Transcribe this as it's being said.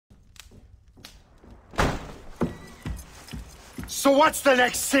So what's the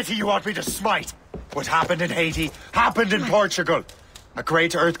next city you want me to smite? What happened in Haiti happened in Portugal. A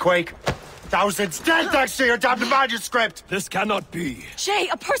great earthquake. Thousands dead thanks to your damned manuscript! This cannot be. Shay,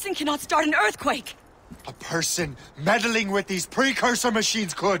 a person cannot start an earthquake! A person meddling with these precursor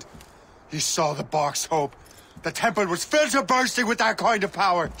machines could. You saw the box, Hope. The temple was filled to bursting with that kind of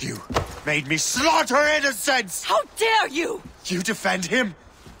power. You made me slaughter innocents! How dare you! You defend him?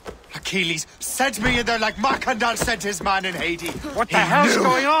 Achilles sent me in there like Macandal sent his man in Haiti. What the hell's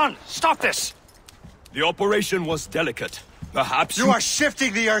going on? Stop this! The operation was delicate. Perhaps You are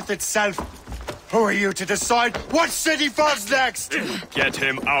shifting the earth itself. Who are you to decide what city falls next? Get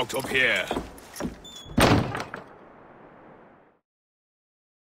him out of here.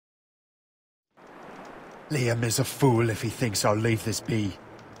 Liam is a fool if he thinks I'll leave this be.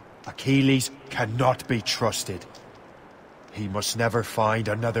 Achilles cannot be trusted. He must never find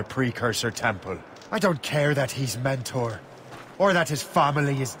another precursor temple. I don't care that he's mentor, or that his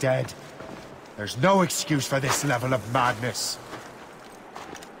family is dead. There's no excuse for this level of madness.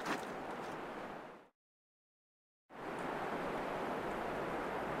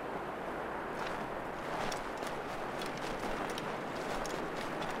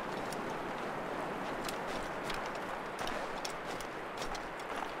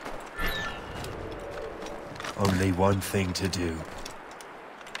 Only one thing to do.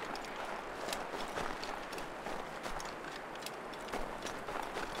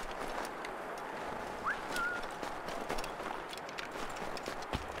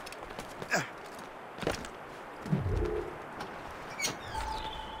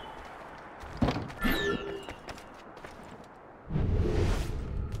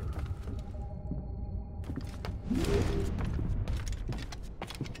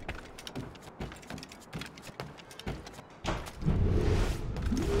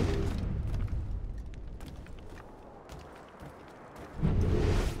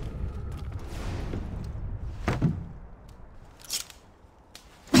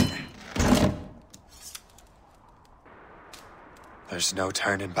 There's no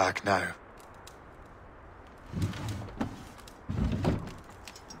turning back now.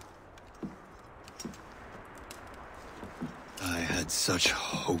 I had such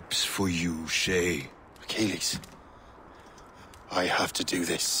hopes for you, Shay. Achilles, I have to do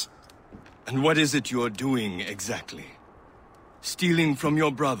this. And what is it you're doing exactly? Stealing from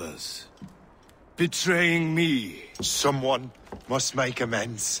your brothers? Betraying me? Someone must make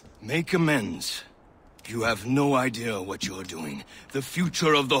amends. Make amends? You have no idea what you're doing. The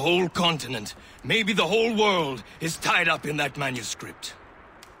future of the whole continent, maybe the whole world, is tied up in that manuscript.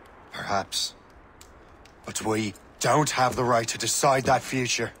 Perhaps. But we don't have the right to decide that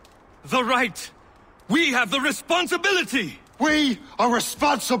future. The right! We have the responsibility! We are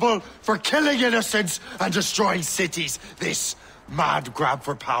responsible for killing innocents and destroying cities. This mad grab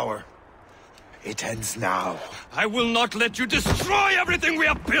for power. It ends now. I will not let you destroy everything we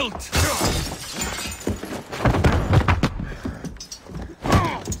have built!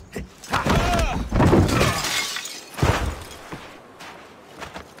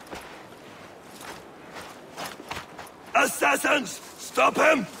 Assassins! Stop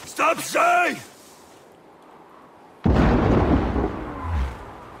him! Stop Shay!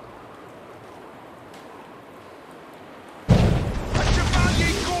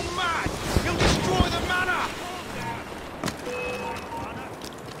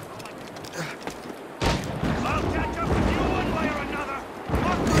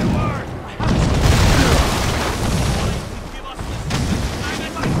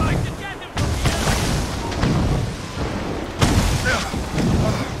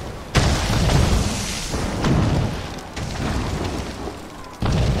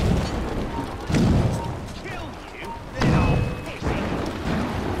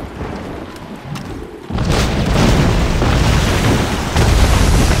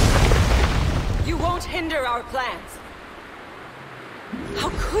 Our plans. How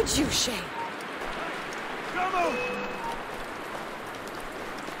could you, Shay? Come on!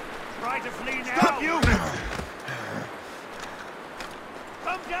 Try to flee now! You!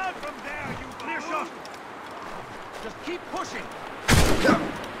 Come down from there, you clear shot! Just keep pushing!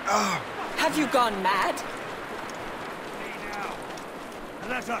 Have you gone mad? Flee now!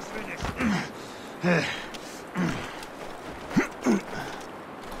 Let us finish!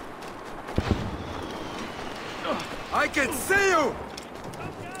 I can see you!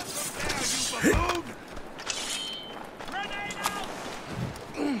 Come down from there, you buffoon! Grenade out!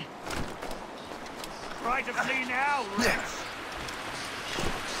 Try to flee now, rats!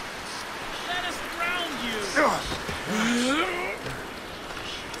 Let us drown you!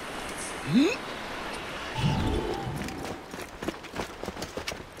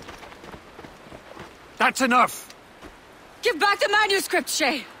 That's enough! Give back the manuscript,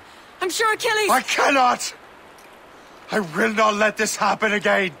 Shay! I'm sure Achilles... I cannot! I will not let this happen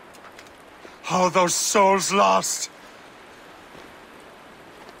again! All those souls lost!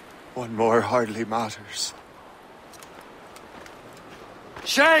 One more hardly matters.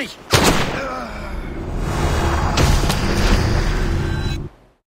 Shay!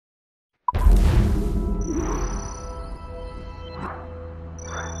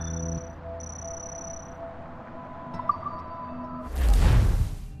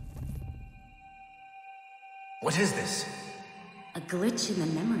 What is this? A glitch in the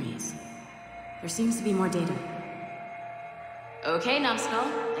memories. There seems to be more data. Okay, Numbskull.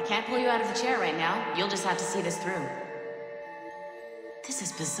 I can't pull you out of the chair right now. You'll just have to see this through. This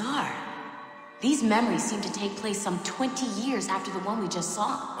is bizarre. These memories seem to take place some 20 years after the one we just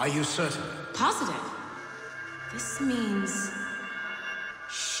saw. Are you certain? Positive. This means...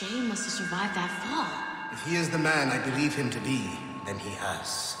 Shay must have survived that fall. If he is the man I believe him to be, then he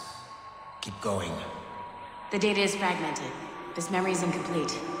has. Keep going. The data is fragmented. This memory is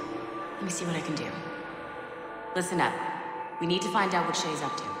incomplete. Let me see what I can do. Listen up. We need to find out what Shay's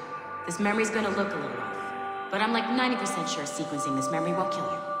up to. This memory's gonna look a little off, but I'm like 90% sure sequencing this memory won't kill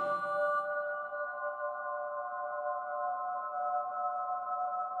you.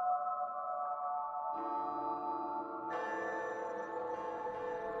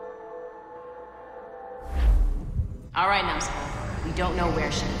 All right, Numbskull. We don't know where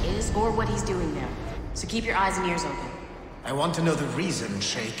Shay is or what he's doing there, so keep your eyes and ears open. I want to know the reason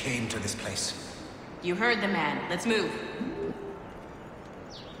Shay came to this place. You heard the man. Let's move.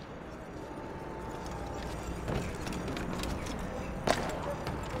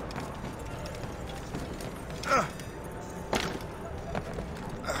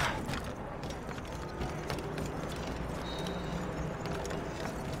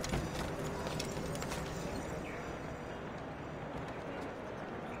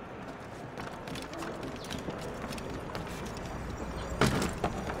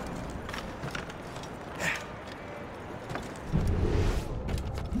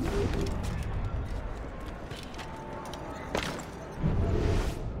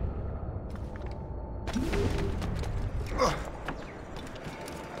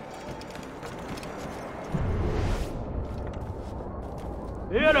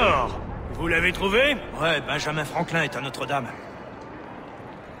 Et alors? Vous l'avez trouvé? Ouais, Benjamin Franklin est à Notre-Dame.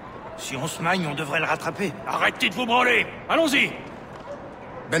 Si on se magne, on devrait le rattraper. Arrêtez de vous branler! Allons-y!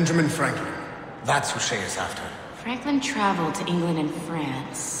 Benjamin Franklin. That's who Shay is after. Franklin traveled to England and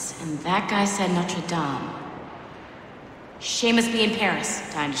France, and that guy said Notre Dame. Shay must be in Paris.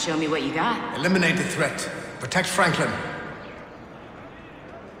 Time to show me what you got. Eliminate the threat. Protect Franklin.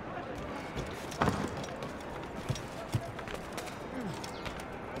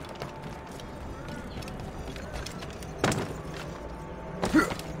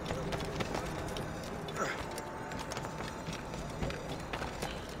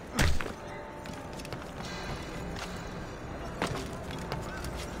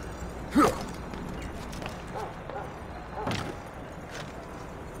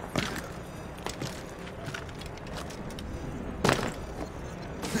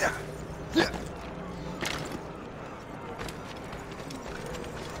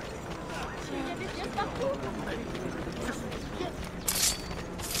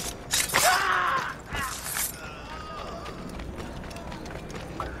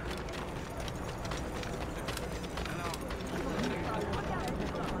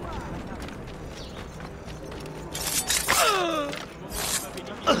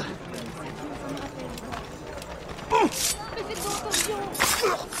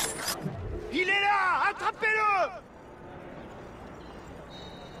 Il est là! Attrapez-le!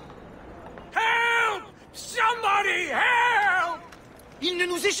 Help! Somebody help! Il ne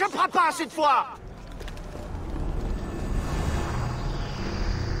nous échappera pas cette fois!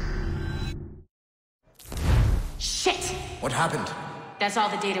 Shit! What happened? That's all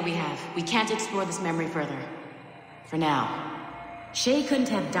the data we have. We can't explore this memory further. For now. Shay couldn't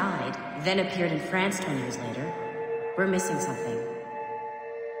have died, then appeared in France 20 years later. We're missing something.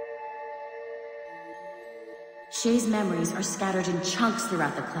 Shay's memories are scattered in chunks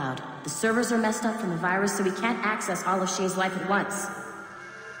throughout the cloud. The servers are messed up from the virus, so we can't access all of Shay's life at once.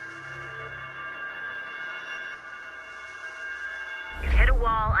 You've hit a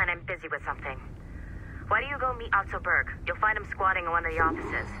wall, and I'm busy with something. Why don't you go meet Otto Berg? You'll find him squatting in one of the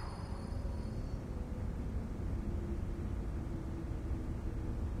offices.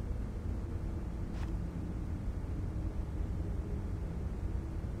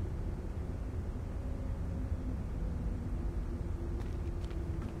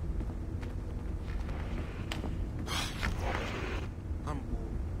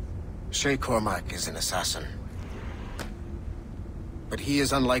 Shay Cormac is an assassin. But he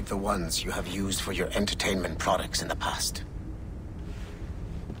is unlike the ones you have used for your entertainment products in the past.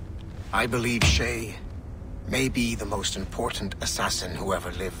 I believe Shay may be the most important assassin who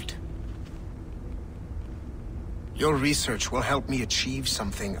ever lived. Your research will help me achieve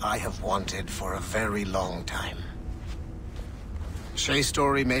something I have wanted for a very long time. Shay's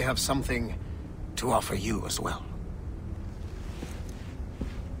story may have something to offer you as well.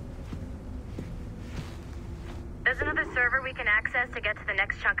 There's another server we can access to get to the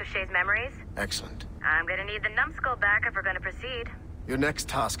next chunk of Shay's memories. Excellent. I'm gonna need the numbskull back if we're gonna proceed. Your next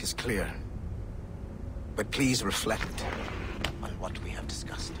task is clear. But please reflect on what we have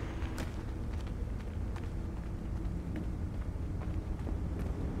discussed.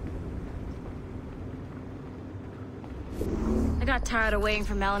 I got tired of waiting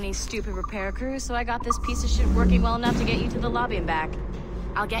for Melanie's stupid repair crew, so I got this piece of shit working well enough to get you to the lobby and back.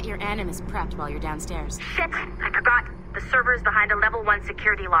 I'll get your Animus prepped while you're downstairs. Shit! I forgot. The server is behind a level 1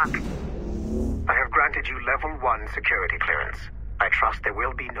 security lock. I have granted you level 1 security clearance. I trust there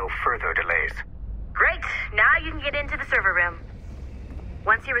will be no further delays. Great! Now you can get into the server room.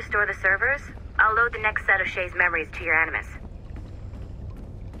 Once you restore the servers, I'll load the next set of Shay's memories to your Animus.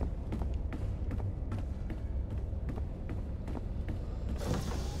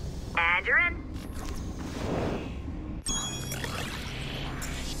 And you're in.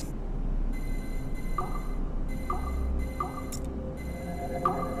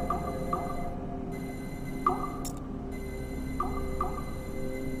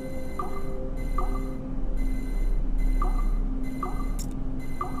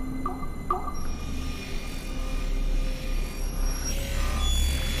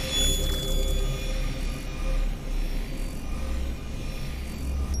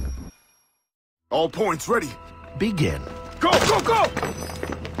 All points ready. Begin. Go, go, go!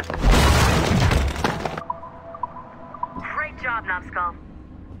 Great job, Numbskull.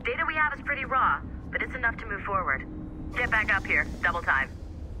 Data we have is pretty raw, but it's enough to move forward. Get back up here. Double time.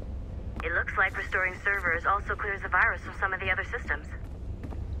 It looks like restoring servers also clears the virus from some of the other systems.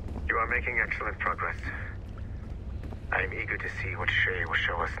 You are making excellent progress. I am eager to see what Shay will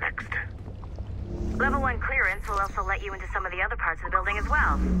show us next. Level 1 clearance will also let you into some of the other parts of the building as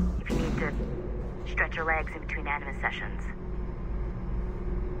well, if you need to stretch your legs in between Animus sessions.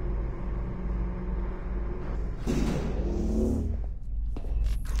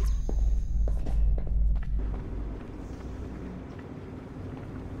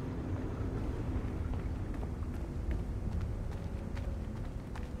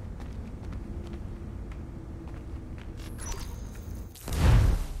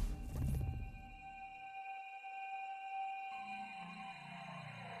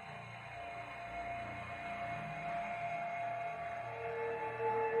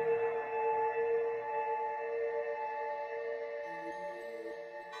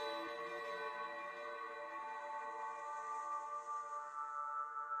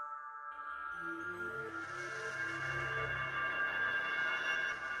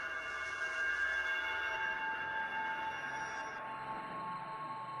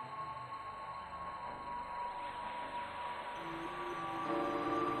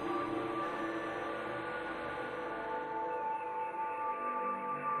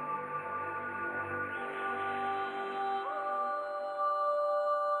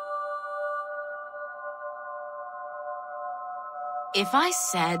 If I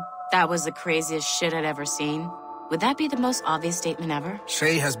said that was the craziest shit I'd ever seen, would that be the most obvious statement ever?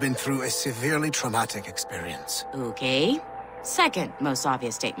 Shay has been through a severely traumatic experience. Okay. Second most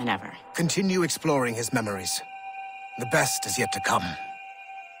obvious statement ever. Continue exploring his memories. The best is yet to come.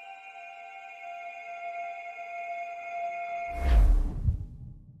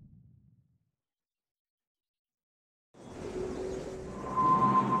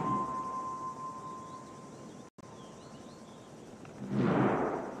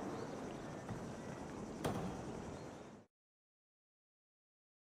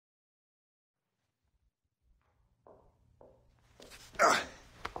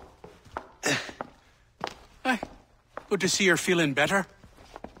 Good to see you're feeling better.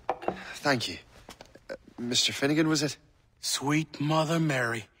 Thank you. Mr. Finnegan, was it? Sweet Mother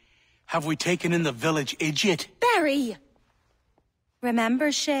Mary. Have we taken in the village idiot? Barry!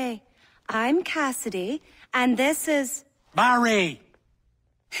 Remember, Shay, I'm Cassidy, and this is... Barry!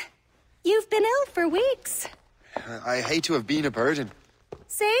 You've been ill for weeks. I hate to have been a burden.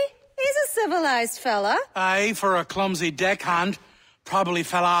 See? He's a civilized fella. Aye, for a clumsy deckhand. Probably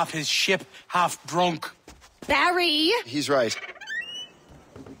fell off his ship half drunk. Barry! He's right.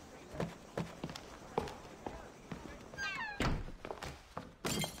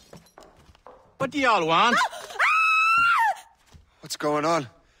 What do y'all want? What's going on?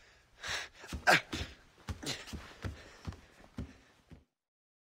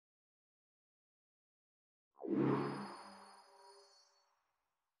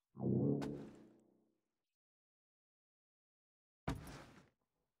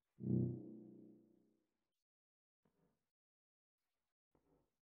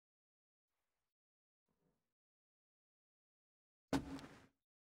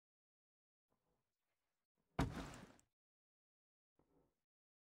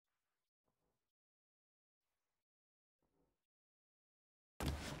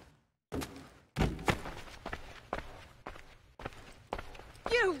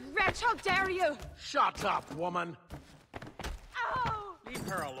 You wretch, how dare you! Shut up, woman. Ow! Leave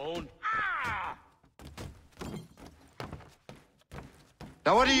her alone. Ah!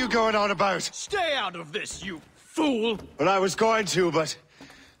 Now what are you going on about? Stay out of this, you fool! Well, I was going to, but...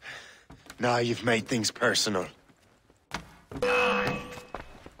 Now you've made things personal.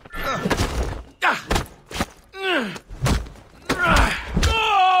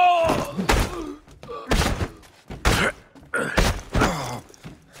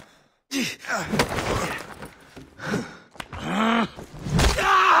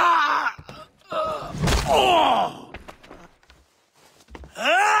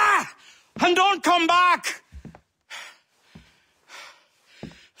 And don't come back!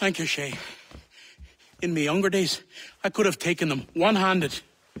 Thank you, Shay. In my younger days, I could have taken them one-handed.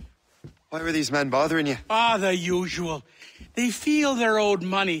 Why were these men bothering you? Ah, the usual. They feel they're owed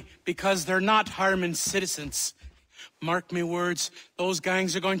money because they're not harming citizens. Mark me words, those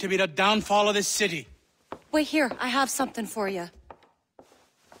gangs are going to be the downfall of this city. Wait here, I have something for you.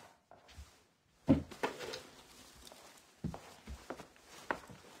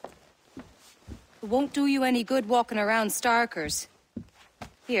 It won't do you any good walking around Starkers.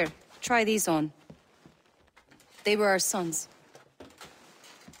 Here, try these on. They were our sons.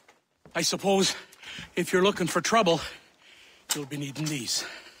 I suppose, if you're looking for trouble, you'll be needing these.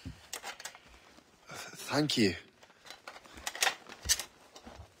 Thank you.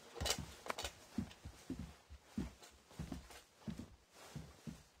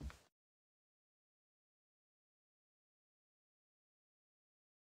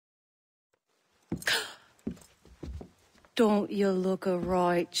 Don't you look a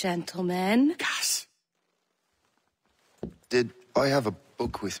right gentleman? Gas. Did I have a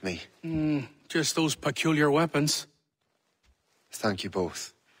book with me? Just those peculiar weapons. Thank you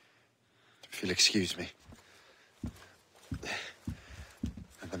both. If you'll excuse me.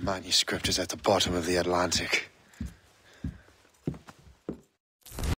 And the manuscript is at the bottom of the Atlantic.